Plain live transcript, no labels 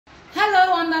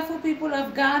wonderful people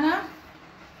of Ghana.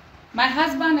 My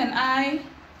husband and I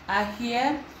are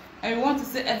here, and we want to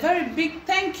say a very big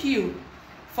thank you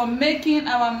for making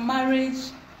our marriage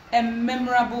a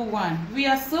memorable one. We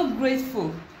are so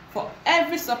grateful for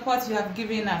every support you have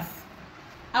given us.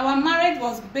 Our marriage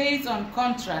was based on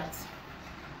contract,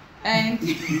 and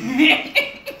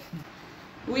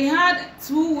we had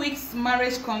 2 weeks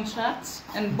marriage contract,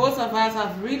 and both of us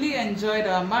have really enjoyed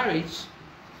our marriage.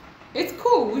 It's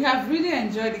cool. We have really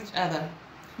enjoyed each other.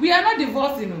 We are not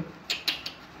divorcing.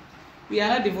 We are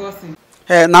not divorcing.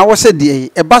 Now what's the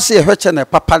a bassy a hurcher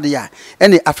papadia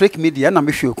any AfricMedia and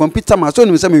I'm sure computer my son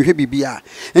is a bibia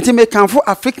and to make for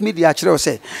AfricMedia chiro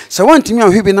say so one to me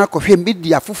on him not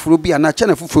media fufrobia and a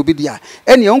channel fufrobidia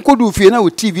any uncle do fear now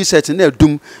with TV set in their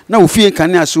doom now fear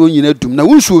can I so in a doom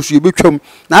now shows you become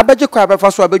now budget crab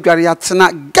for so Ghana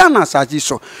as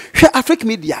so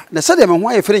AfricMedia the sudden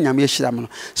why a friend I'm a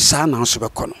son on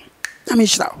Subacono. I mean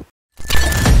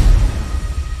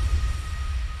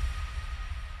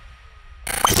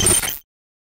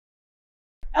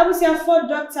for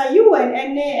Dr. UN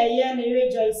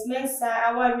and Joyce Mensah,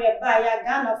 our by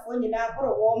Ghana for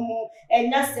Womo,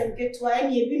 and Nasem get to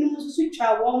any Binum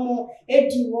Sutra Womo,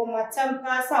 Eddie Woma,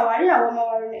 Tampa, Sawaria Womo,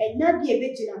 and Nadia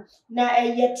Vigina. Now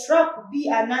a yet trap be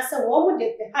a Nasa Womo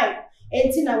de High.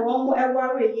 Entina womo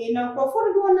worry na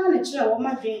croford do na na chira wo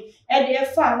madwen e de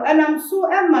fa and I'm so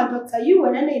Emma Dr.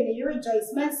 UN and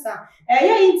Joyce Mensah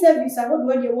interviews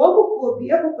ahodo de wo buko bi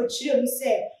ekoko chire mu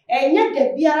se enye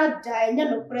de biara da enye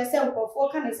no prese nkofo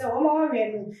kan se wo ma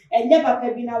worry no enye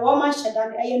papa bi na wo ma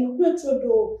hyedan no kuro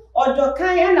trodo odo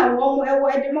kan na wo mo ewo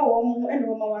de ma wo mo ene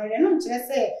wo ma worry no chire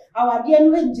se awade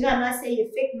no enjira na se ye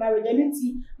fake marriage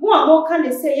anti mo a kan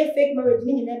se ye fake marriage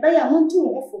ni ne ba ya mo ntu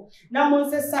wo fo na mo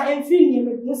se sa enfiri ni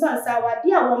me musa sa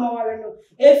awade a wo ma worry no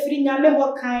efiri nyame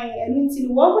ho kan anti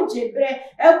wo mo jebre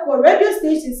ekọ radio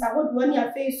stations ahodo ni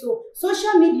afei so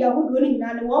social media ahodo ni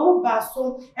na ne wo mo ba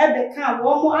so ebe kan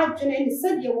wo mo adwene ni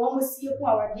sede wo mo sie ku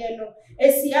awade no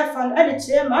esi afa no ade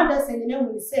kire ma ada sene ne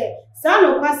hu se sa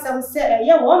no kwasam se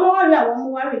ye wo mo worry a wo mo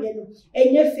worry no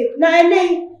enye fake na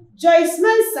ene Joyce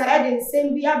Mensah ade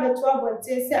nsem bi abeto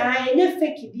abonte se enye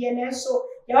fake bi ene so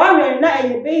ya worry na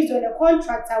based on a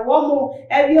contract a wo mo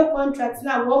every contract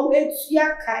na wo mo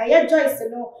etua ka ye Joyce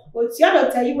no otua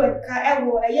Dr. UN ka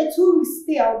ewo 2 weeks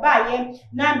stay oba ye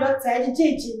na Dr.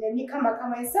 Ejeji na ni kama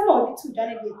nsem a odi tu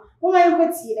dane de wo ma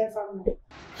yekoti le family.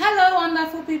 Hello,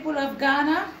 wonderful people of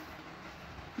Ghana.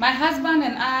 My husband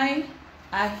and I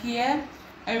are here,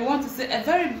 and we want to say a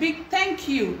very big thank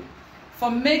you for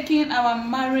making our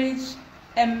marriage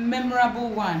a memorable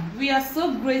one. We are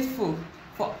so grateful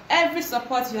for every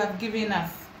support you have given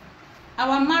us.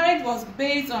 Our marriage was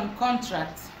based on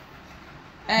contract,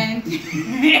 and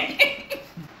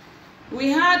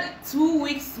we had 2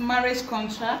 weeks marriage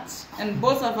contract, and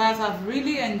both of us have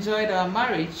really enjoyed our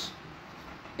marriage.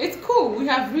 It's cool. We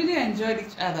have really enjoyed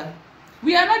each other.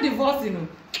 We are not divorcing.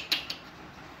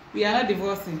 We are not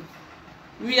divorcing.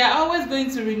 We are always going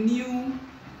to renew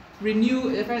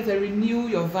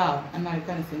your vow.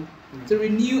 American thing. To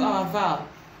renew our vow.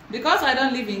 Because I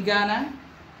don't live in Ghana,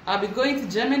 I'll be going to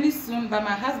Germany soon, but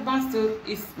my husband still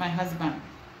is my husband.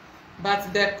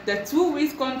 But the 2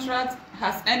 weeks contract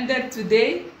has ended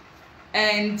today,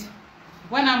 and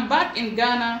when I'm back in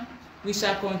Ghana, we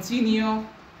shall continue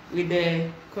with the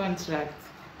contract.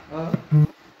 Oh.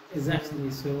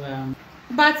 Exactly. So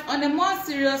but on a more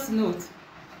serious note,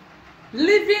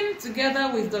 living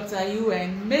together with Dr.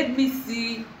 UN made me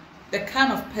see the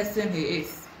kind of person he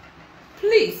is.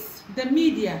 Please, the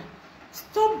media,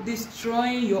 stop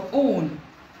destroying your own.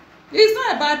 He's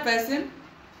not a bad person.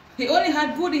 He only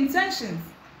had good intentions.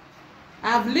 I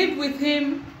have lived with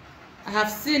him. I have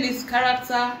seen his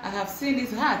character. I have seen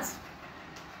his heart.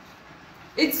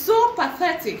 It's so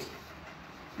pathetic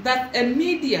that a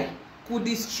media could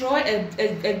destroy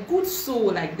a good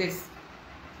soul like this,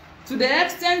 to the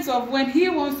extent of when he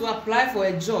wants to apply for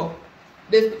a job,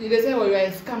 they say, well, you are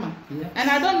a scammer. Yes. And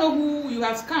I don't know who you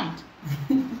have scammed.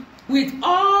 With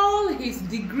all his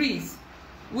degrees,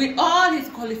 with all his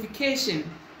qualification,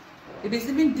 it is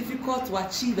even difficult to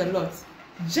achieve a lot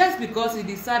just because he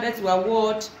decided to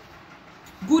award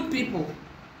good people.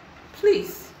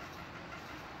 Please,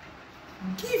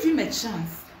 give him a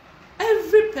chance.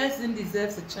 Every person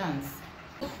deserves a chance.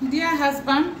 Dear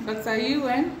husband, Dr.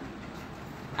 UN,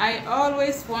 I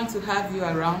always want to have you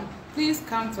around. Please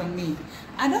count on me.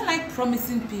 I don't like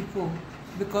promising people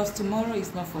because tomorrow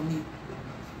is not for me.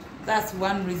 That's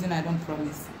one reason I don't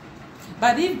promise.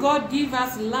 But if God gives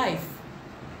us life,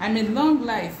 I mean long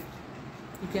life,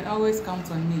 you can always count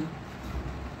on me.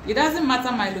 It doesn't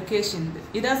matter my location.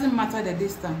 It doesn't matter the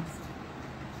distance.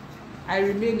 I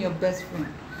remain your best friend.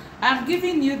 I'm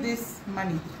giving you this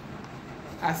money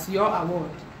as your award.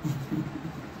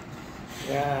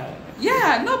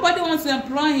 Yeah, nobody wants to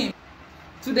employ him.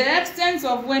 To the extent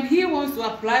of when he wants to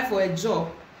apply for a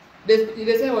job, they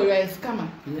say, well, you are a scammer.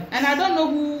 Yes. And I don't know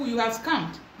who you have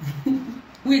scammed.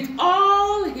 With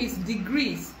all his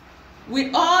degrees,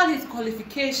 with all his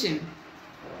qualification,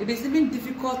 it is even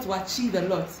difficult to achieve a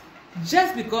lot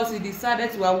just because he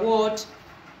decided to award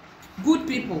good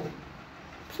people.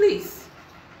 Please,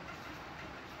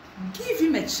 give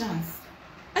him a chance.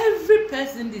 Every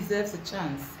person deserves a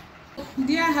chance.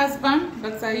 Dear husband,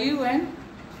 Dr. UN,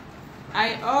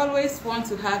 I always want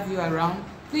to have you around.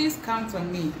 Please count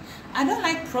on me. I don't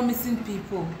like promising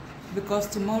people because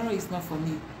tomorrow is not for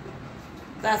me.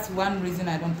 That's one reason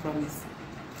I don't promise.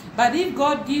 But if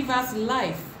God gives us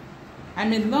life, I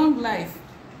mean long life,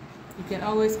 you can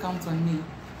always count on me.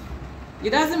 It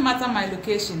doesn't matter my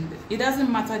location. It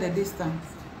doesn't matter the distance.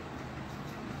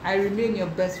 I remain your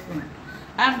best friend.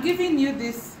 I'm giving you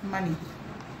this money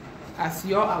as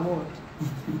your award.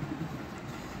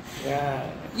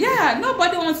 Yeah,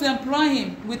 nobody wants to employ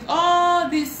him with all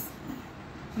this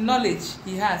knowledge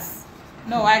he has.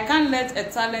 No, I can't let a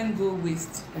talent go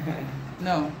waste.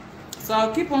 No. So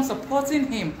I'll keep on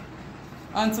supporting him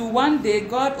until one day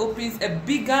God opens a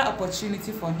bigger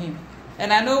opportunity for him.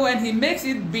 And I know when he makes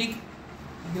it big,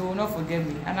 he will not forget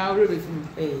me, and I'll read with him.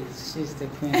 Hey, she's the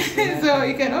queen. So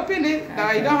you can open it.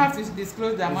 You don't have to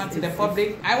disclose the amount to the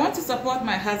public. I want to support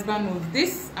my husband with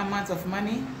this amount of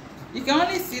money. You can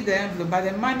only see the envelope, but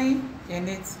the money in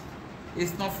it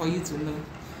is not for you to know.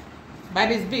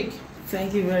 But it's big.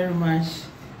 Thank you very much.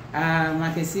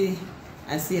 I can see.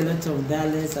 I see a lot of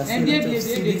dollars. I see a lot of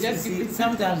CDs.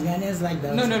 Sometimes Ghanaians like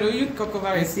that. No, you cook over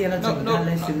it. I see a lot of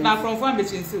dollars. Now from one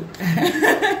between two.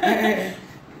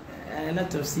 A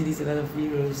lot of CDs, a lot of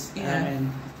euros. Yeah.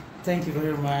 Thank you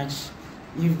very much.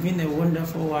 You've been a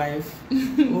wonderful wife.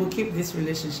 We'll keep this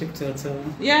relationship total.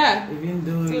 Yeah. Even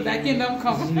though so that kingdom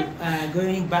come. You are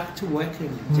going back to work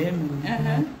in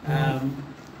Germany.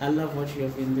 I love what you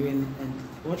have been doing and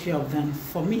what you have done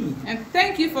for me. And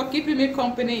thank you for keeping me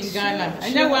company in Ghana.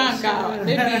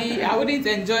 Maybe I wouldn't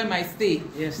enjoy my stay.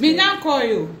 Yes. Me now call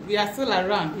you. We are still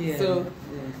around. Yeah. So,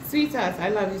 sweetheart, I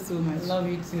love you so much. I love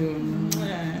you too.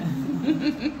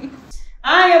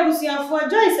 Abusiafo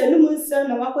Joyce Mensah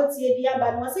na wakotie dia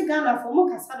ba no se Ghana for mo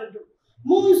kasa dodo.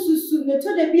 Mo susu ne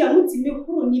to de bia mutimi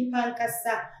kuro nipa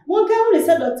nkasa. Mo ka hu ne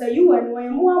se Dr. UN wo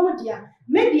mo amodia.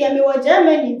 Media me wo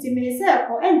Germany ntimi se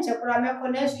ko enche kura me ko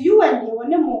na su UN de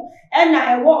woni mo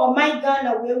na ewo o my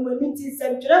Ghana we mo nti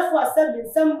se twerefo asem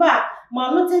December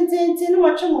ma no tententen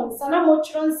no twe mo nsa na mo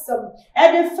twero nsem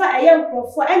e de fa eye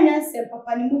nkrofo enya nsem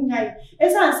papa ni munyai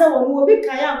esan se wo no obi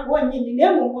kan ya ko onye ni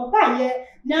na mo ba ye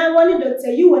na woni Dr.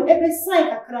 UN ebe sign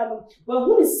kakra no wo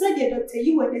hu ni se de Dr.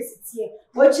 UN esitie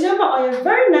wo kire ma o a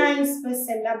very nice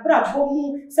person na bra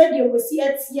bomu se de wo si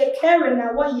atie Karen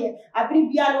na wo ye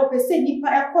abribia no pese nipa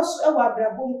ekoso e wa bra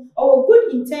bomu o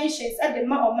good intentions e de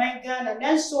ma o my Ghana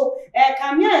na so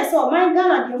kamia se o my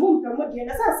Ghana de mo mpemo de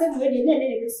na sa se mo de na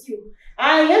ne besi o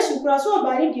yesu kura so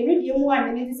ba ni de mu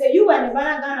ane ni se you and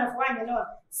bana Ghana for ane no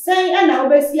say na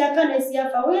obesi aka na si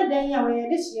afa we dan ya we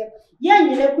de hye ye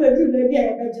nyele ku edu be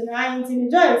bia e begina anti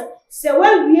Joyce se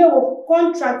we wie wo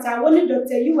contractor woni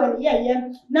Dr. UN ye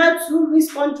na 2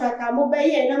 weeks contractor mo be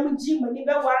ye na mo ji mo ni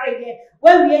be ware ye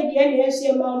we wie de na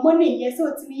ehye ma mo ni ye se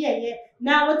otimi ye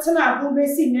na wotena ho be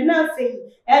si ne na afei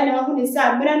na ho ni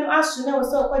sa mera no aso na wo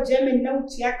so ko Germany na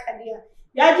wutua kadea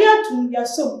yadi atum ya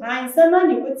so na insana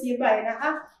ni kotie ba na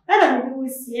ha ana me bi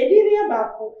wusi edi ne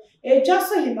ba ko e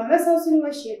jwaso hima mesa so ni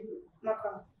wa shedu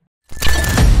maka